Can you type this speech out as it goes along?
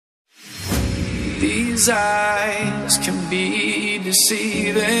These eyes can be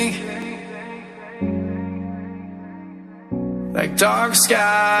deceiving, like dark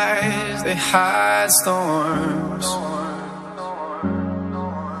skies, they hide storms.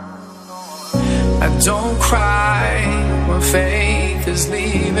 I don't cry when faith is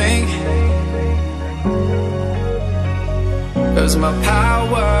leaving, 'cause my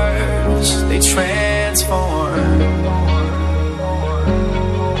powers, they transform.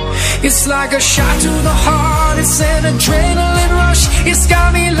 It's like a shot to the heart, it's an adrenaline rush. It's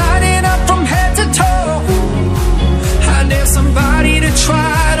got me lighting up from head to toe. I dare somebody to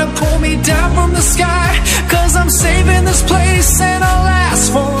try to pull me down from the sky, 'cause I'm saving this place and I'll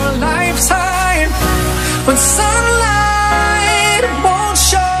last for a lifetime. When sunlight won't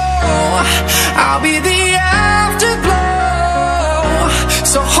show, I'll be the afterglow.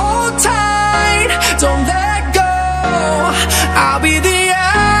 So hold tight, don't let go, I'll be the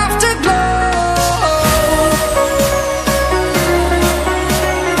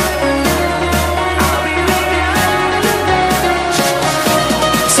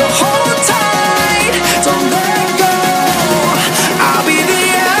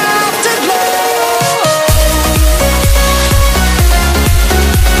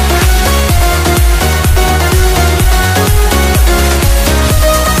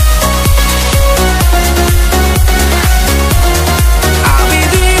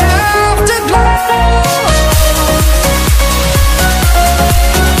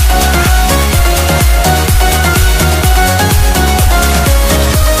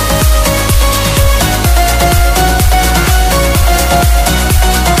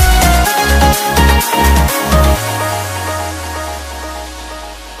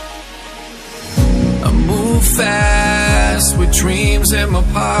fast with dreams in my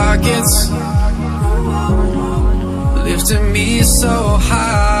pockets, lifting me so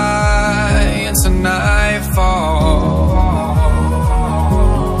high into nightfall.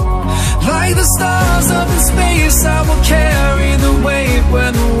 Like the stars up in space, I will carry the weight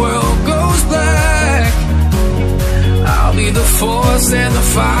when the world goes black. I'll be the force and the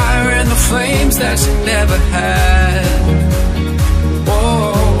fire and the flames that you never had.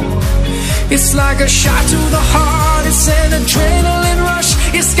 Whoa. It's like a shot to the heart, it's an adrenaline rush.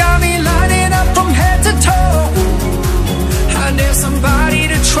 It's got me lighting up from head to toe. I dare somebody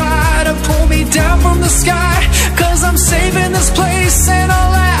to try to pull me down from the sky, 'cause I'm saving this place and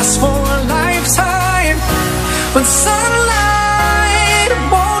I'll last for a lifetime. When sunlight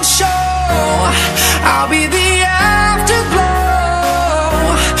won't show, I'll be the afterglow.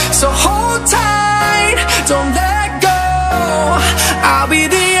 So hold tight, don't let go, I'll be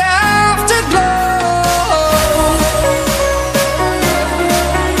the